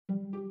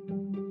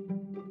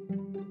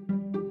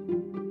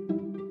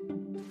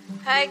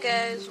Hi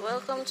guys,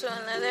 welcome to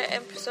another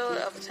episode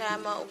of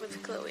Time Out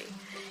with Chloe.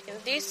 In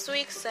this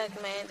week's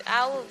segment,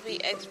 I will be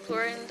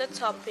exploring the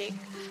topic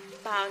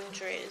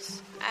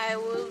boundaries. I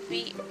will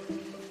be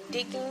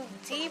digging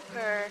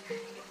deeper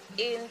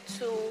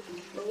into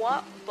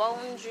what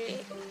boundary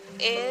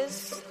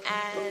is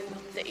and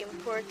the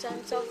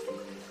importance of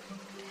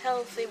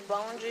healthy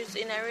boundaries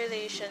in a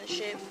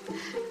relationship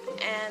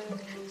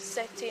and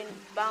setting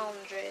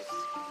boundaries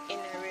in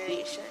a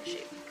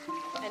relationship.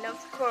 And of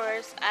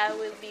course, I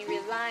will be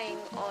relying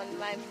on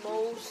my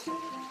most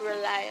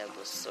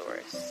reliable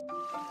source.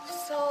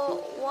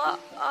 So, what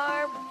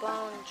are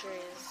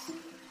boundaries?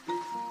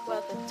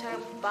 Well, the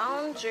term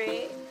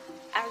boundary,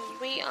 as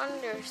we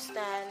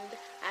understand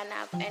and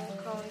have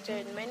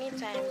encountered many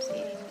times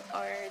in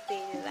our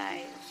daily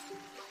lives.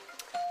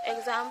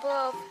 Example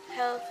of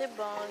healthy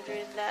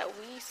boundaries that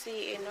we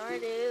see in our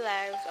daily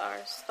lives are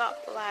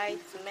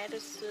stoplights,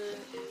 medicine,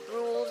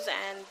 rules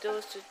and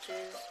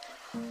dosages,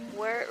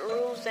 word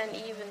rules, and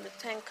even the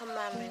Ten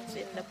Commandments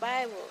in the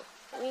Bible.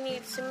 We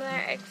need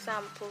similar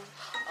examples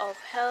of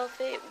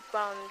healthy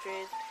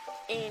boundaries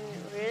in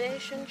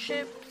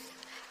relationships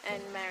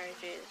and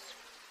marriages.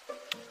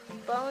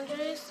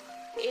 Boundaries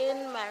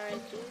in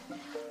marriages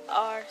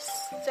are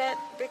set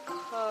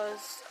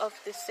because of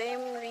the same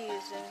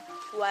reason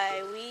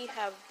why we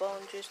have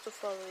boundaries to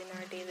follow in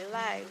our daily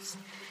lives.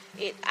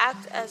 It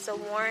acts as a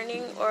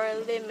warning or a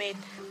limit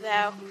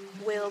that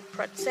will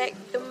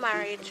protect the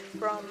marriage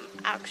from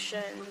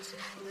actions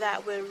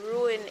that will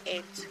ruin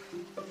it.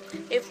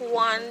 If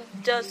one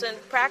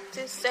doesn't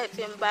practice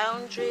setting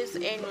boundaries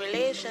in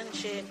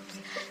relationships,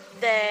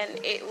 then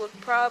it would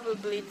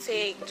probably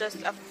take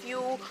just a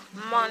few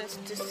months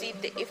to see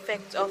the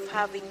effects of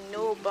having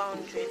no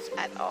boundaries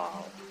at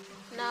all.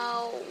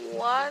 Now,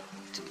 what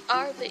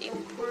are the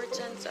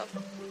importance of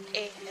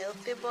a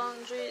healthy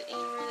boundary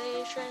in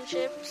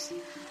relationships?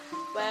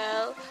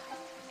 Well,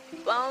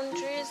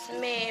 boundaries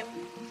may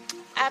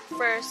at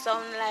first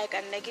sound like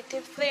a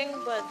negative thing,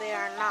 but they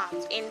are not.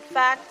 In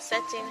fact,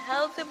 setting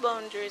healthy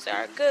boundaries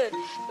are good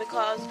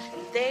because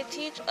they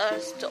teach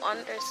us to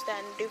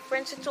understand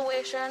different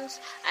situations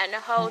and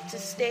how to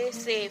stay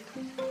safe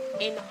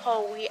in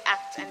how we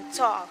act and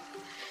talk.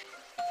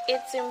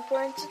 It's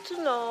important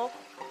to know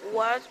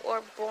what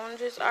our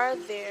boundaries are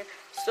there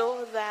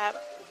so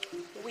that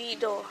we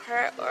don't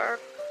hurt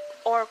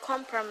or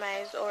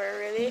compromise our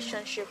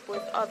relationship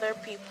with other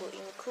people,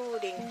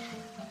 including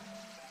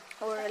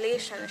our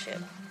relationship.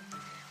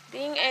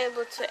 Being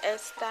able to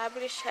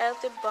establish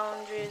healthy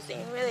boundaries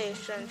in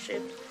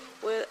relationships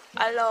will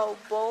allow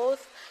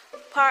both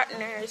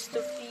partners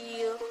to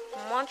feel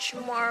much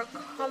more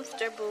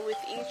comfortable with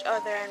each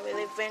other and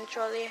will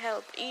eventually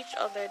help each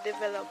other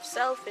develop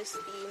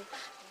self-esteem,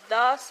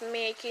 thus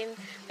making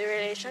the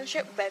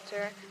relationship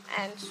better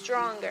and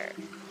stronger.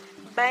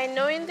 By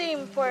knowing the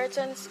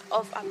importance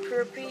of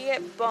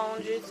appropriate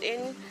boundaries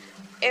in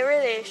a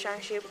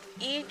relationship,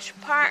 each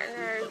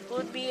partner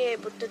would be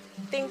able to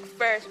think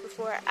first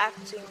before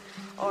acting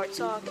or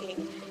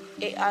talking.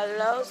 It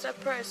allows a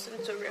person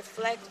to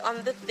reflect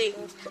on the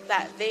things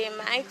that they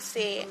might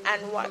say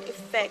and what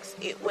effects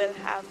it will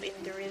have in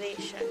the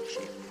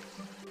relationship.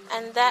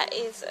 And that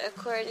is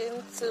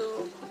according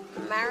to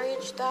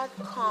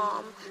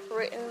marriage.com,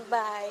 written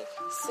by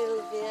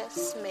Sylvia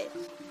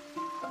Smith.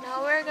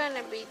 Now we're going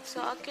to be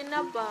talking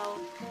about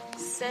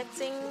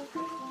setting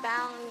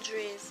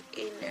boundaries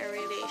in a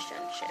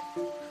relationship.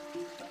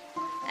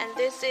 And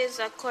this is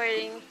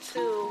according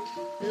to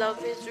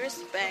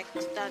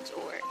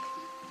loveisrespect.org.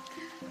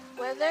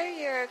 Whether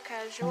you're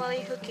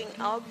casually hooking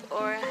up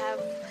or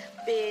have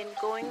been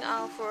going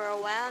out for a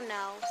while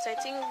now,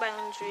 setting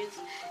boundaries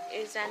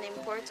is an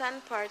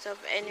important part of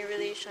any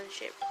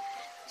relationship.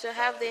 To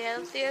have the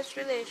healthiest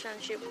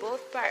relationship,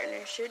 both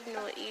partners should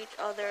know each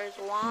other's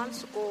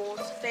wants,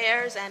 goals,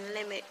 fears, and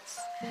limits.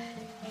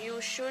 You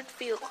should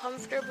feel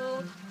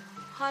comfortable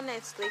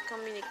honestly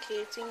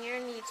communicating your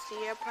needs to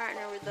your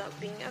partner without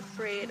being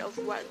afraid of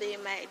what they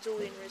might do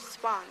in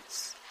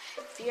response.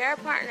 If your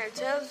partner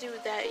tells you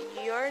that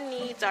your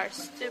needs are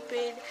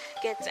stupid,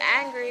 gets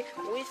angry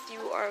with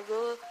you, or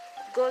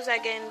goes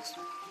against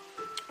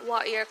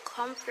what you're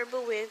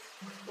comfortable with,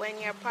 when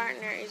your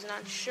partner is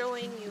not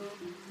showing you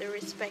the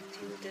respect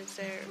you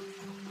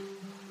deserve.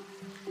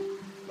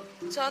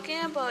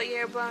 Talking about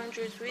your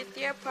boundaries with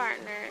your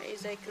partner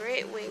is a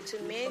great way to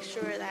make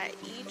sure that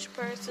each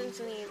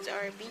person's needs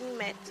are being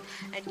met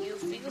and you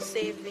feel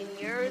safe in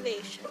your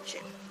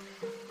relationship.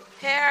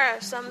 Here are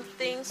some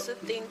things to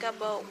think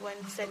about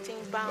when setting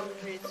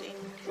boundaries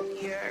in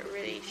your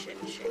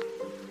relationship.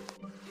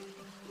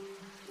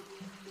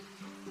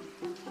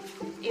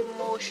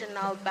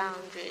 Emotional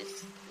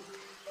boundaries.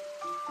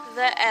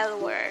 The L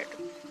word.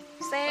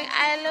 Saying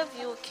I love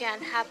you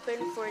can happen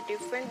for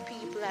different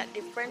people at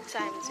different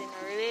times in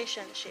a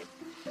relationship.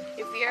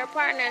 If your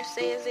partner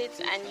says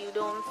it and you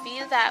don't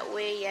feel that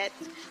way yet,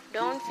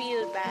 don't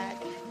feel bad.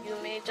 You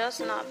may just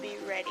not be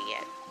ready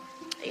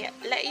yet.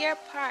 Let your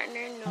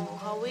partner know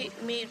how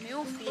it made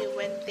you feel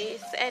when they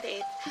said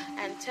it,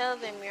 and tell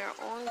them your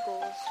own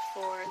goals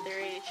for the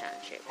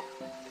relationship.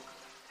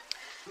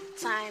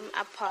 Time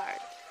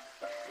apart.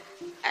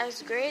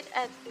 As great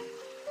as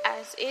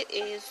it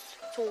is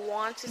to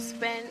want to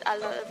spend a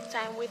lot of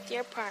time with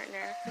your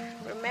partner,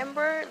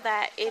 remember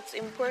that it's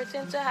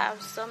important to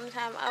have some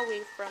time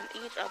away from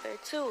each other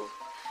too.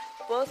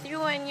 Both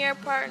you and your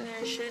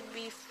partner should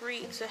be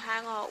free to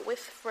hang out with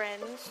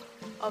friends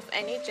of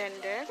any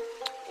gender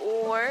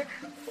or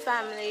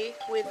family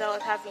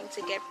without having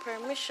to get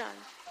permission.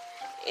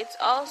 It's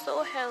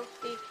also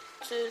healthy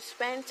to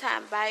spend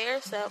time by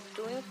yourself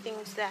doing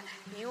things that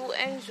you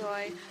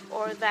enjoy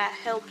or that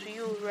help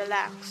you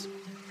relax.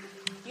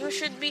 You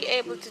should be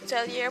able to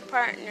tell your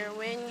partner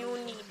when you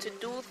need to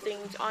do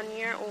things on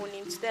your own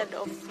instead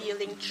of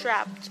feeling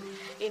trapped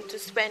into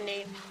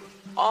spending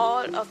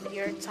all of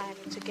your time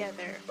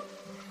together.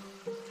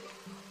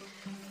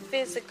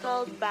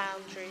 Physical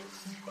boundaries.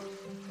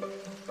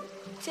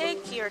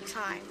 Take your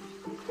time.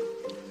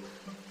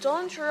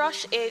 Don't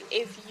rush it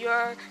if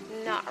you're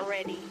not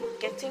ready.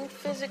 Getting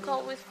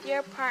physical with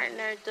your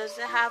partner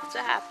doesn't have to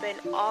happen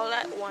all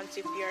at once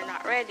if you're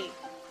not ready.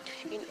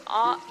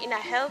 In a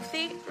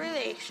healthy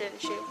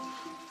relationship,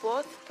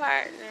 both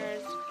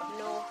partners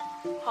know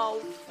how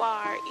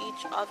far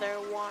each other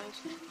wants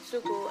to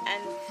go,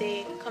 and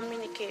they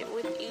communicate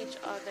with each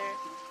other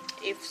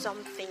if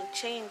something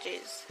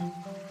changes.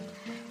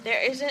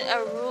 There isn't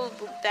a rule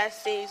book that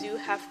says you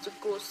have to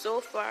go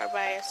so far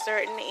by a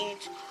certain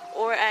age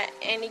or at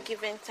any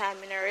given time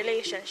in a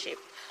relationship.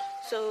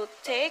 So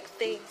take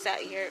things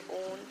at your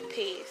own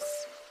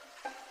pace.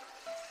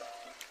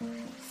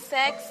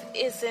 Sex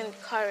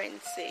isn't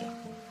currency.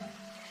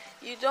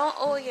 You don't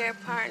owe your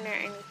partner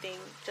anything.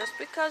 Just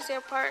because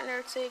your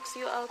partner takes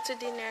you out to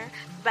dinner,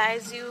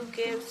 buys you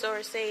gifts,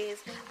 or says,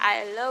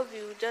 "I love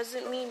you,"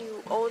 doesn't mean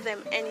you owe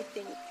them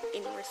anything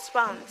in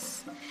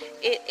response.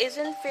 It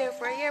isn't fair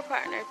for your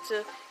partner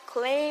to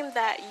claim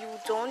that you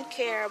don't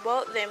care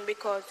about them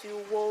because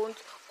you won't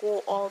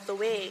go all the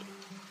way.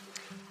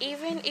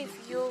 Even if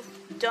you've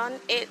done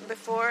it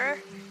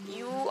before,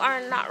 you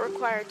are not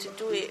required to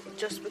do it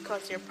just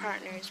because your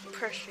partner is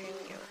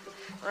pressuring you.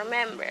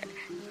 Remember,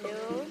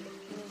 no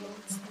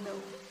means no.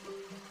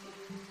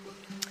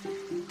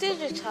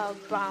 Digital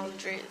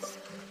boundaries.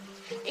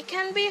 It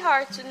can be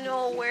hard to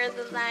know where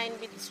the line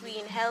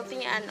between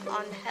healthy and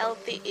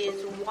unhealthy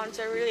is once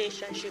a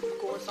relationship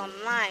goes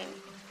online.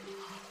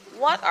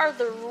 What are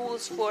the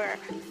rules for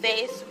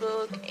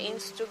Facebook,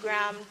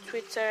 Instagram,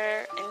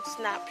 Twitter, and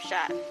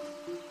Snapchat?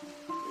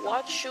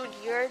 What should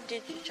your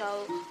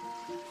digital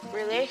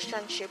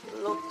relationship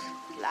look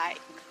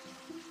like?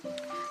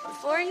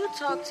 Before you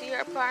talk to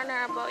your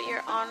partner about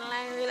your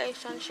online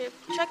relationship,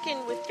 check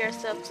in with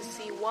yourself to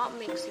see what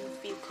makes you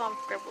feel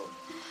comfortable,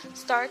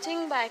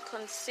 starting by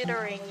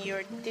considering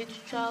your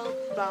digital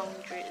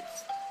boundaries.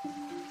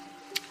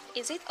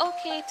 Is it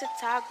okay to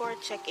tag or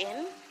check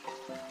in?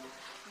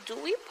 Do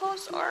we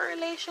post our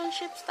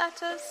relationship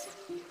status?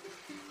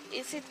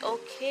 Is it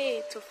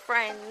okay to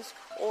friends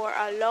or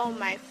allow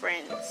my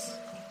friends?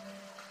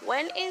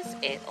 When is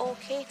it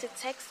okay to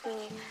text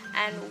me,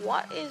 and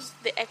what is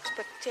the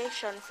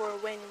expectation for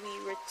when we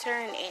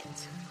return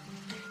it?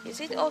 Is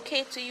it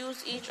okay to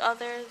use each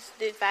other's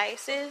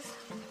devices?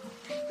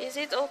 Is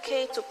it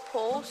okay to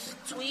post,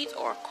 tweet,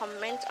 or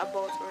comment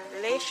about a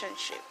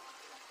relationship?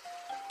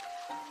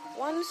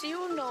 Once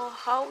you know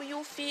how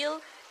you feel,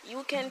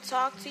 you can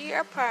talk to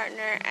your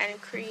partner and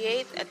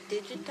create a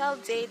digital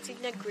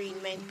dating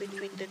agreement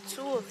between the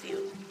two of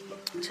you.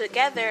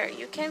 Together,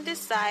 you can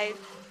decide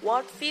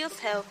what feels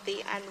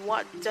healthy and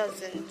what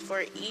doesn't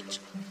for each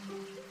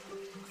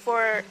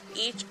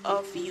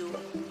of you.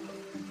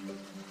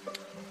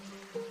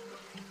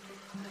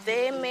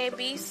 There may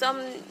be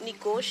some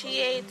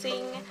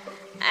negotiating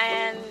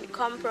and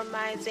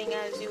compromising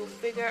as you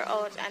figure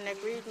out an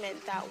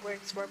agreement that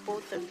works for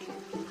both of you.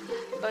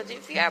 But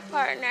if your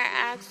partner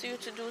asks you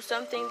to do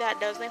something that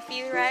doesn't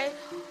feel right,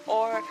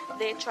 or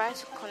they try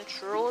to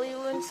control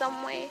you in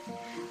some way,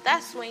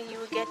 that's when you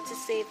get to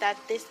say that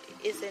this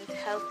isn't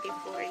healthy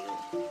for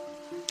you.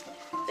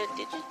 The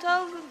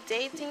digital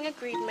dating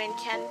agreement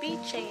can be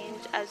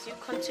changed as you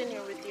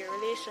continue with your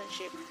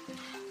relationship.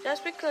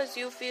 Just because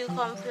you feel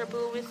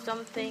comfortable with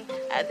something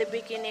at the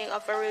beginning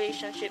of a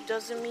relationship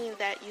doesn't mean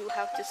that you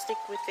have to stick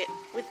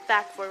with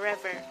that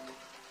forever.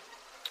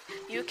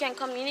 You can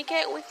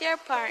communicate with your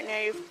partner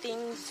if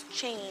things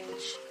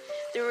change.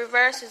 The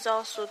reverse is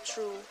also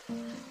true.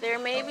 There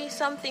may be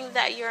something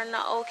that you're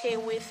not okay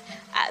with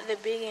at the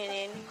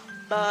beginning,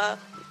 but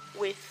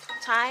with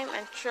time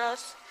and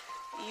trust,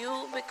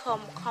 you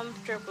become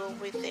comfortable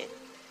with it.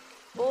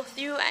 Both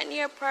you and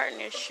your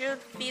partner should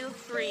feel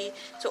free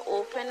to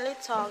openly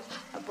talk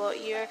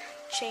about your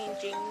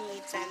changing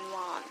needs and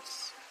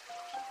wants.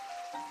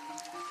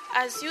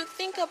 As you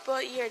think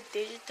about your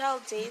digital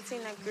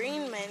dating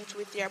agreement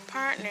with your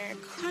partner,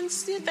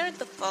 consider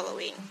the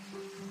following.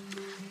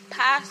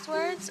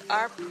 Passwords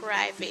are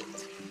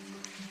private.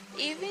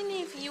 Even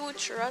if you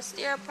trust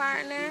your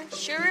partner,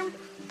 sharing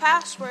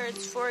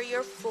passwords for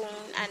your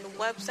phone and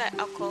website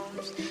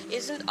accounts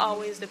isn't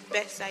always the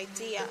best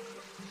idea.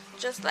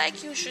 Just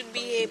like you should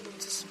be able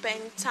to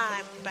spend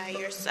time by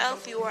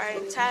yourself, you are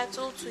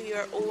entitled to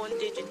your own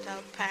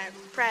digital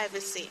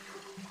privacy.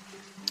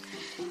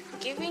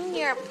 Giving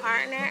your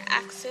partner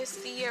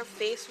access to your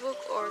Facebook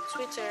or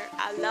Twitter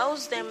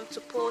allows them to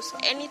post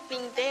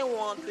anything they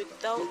want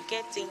without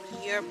getting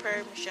your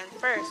permission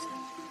first.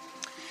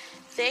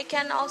 They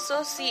can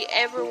also see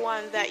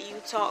everyone that you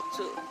talk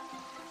to,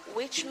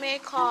 which may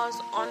cause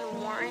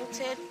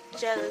unwarranted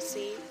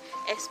jealousy,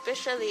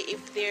 especially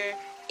if there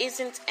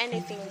isn't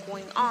anything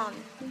going on.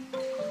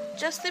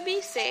 Just to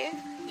be safe,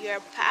 your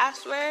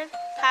password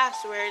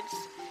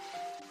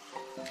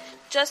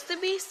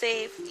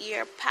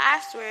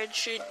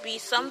should be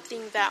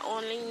something that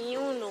only you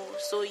know,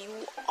 so you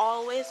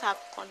always have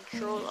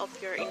control of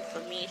your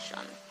information.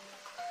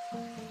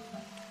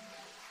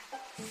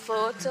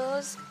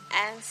 Photos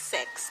and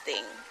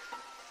sexting.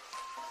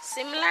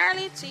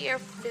 Similarly to your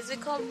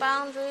physical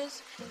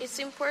boundaries, it's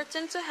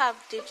important to have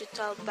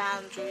digital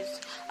boundaries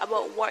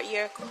about what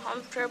you're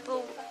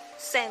comfortable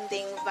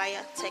sending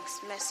via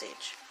text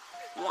message.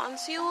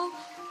 Once you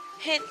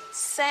hit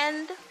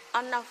send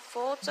on a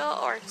photo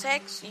or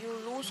text, you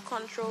lose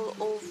control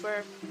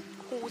over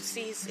who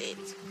sees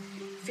it.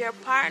 If your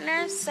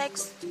partner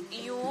sexts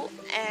you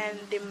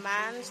and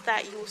demands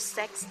that you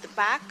sext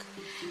back,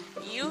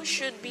 you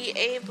should be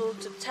able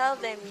to tell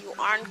them you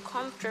aren't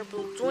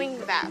comfortable doing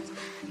that,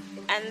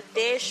 and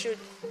they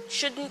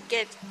shouldn't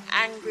get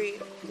angry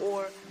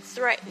or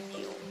threaten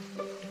you.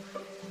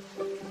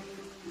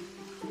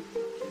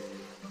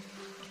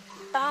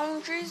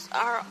 Boundaries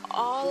are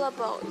all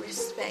about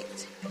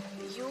respect.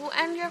 You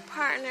and your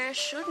partner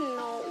should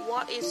know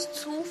what is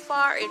too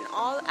far in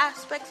all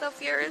aspects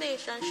of your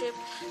relationship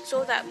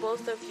so that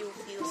both of you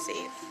feel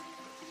safe.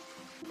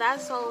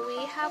 That's all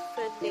we have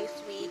for this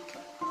week.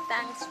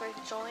 Thanks for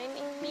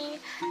joining me,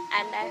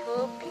 and I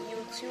hope you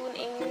tune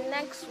in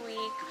next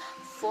week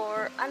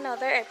for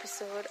another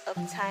episode of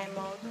Time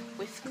Out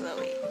with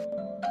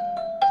Chloe.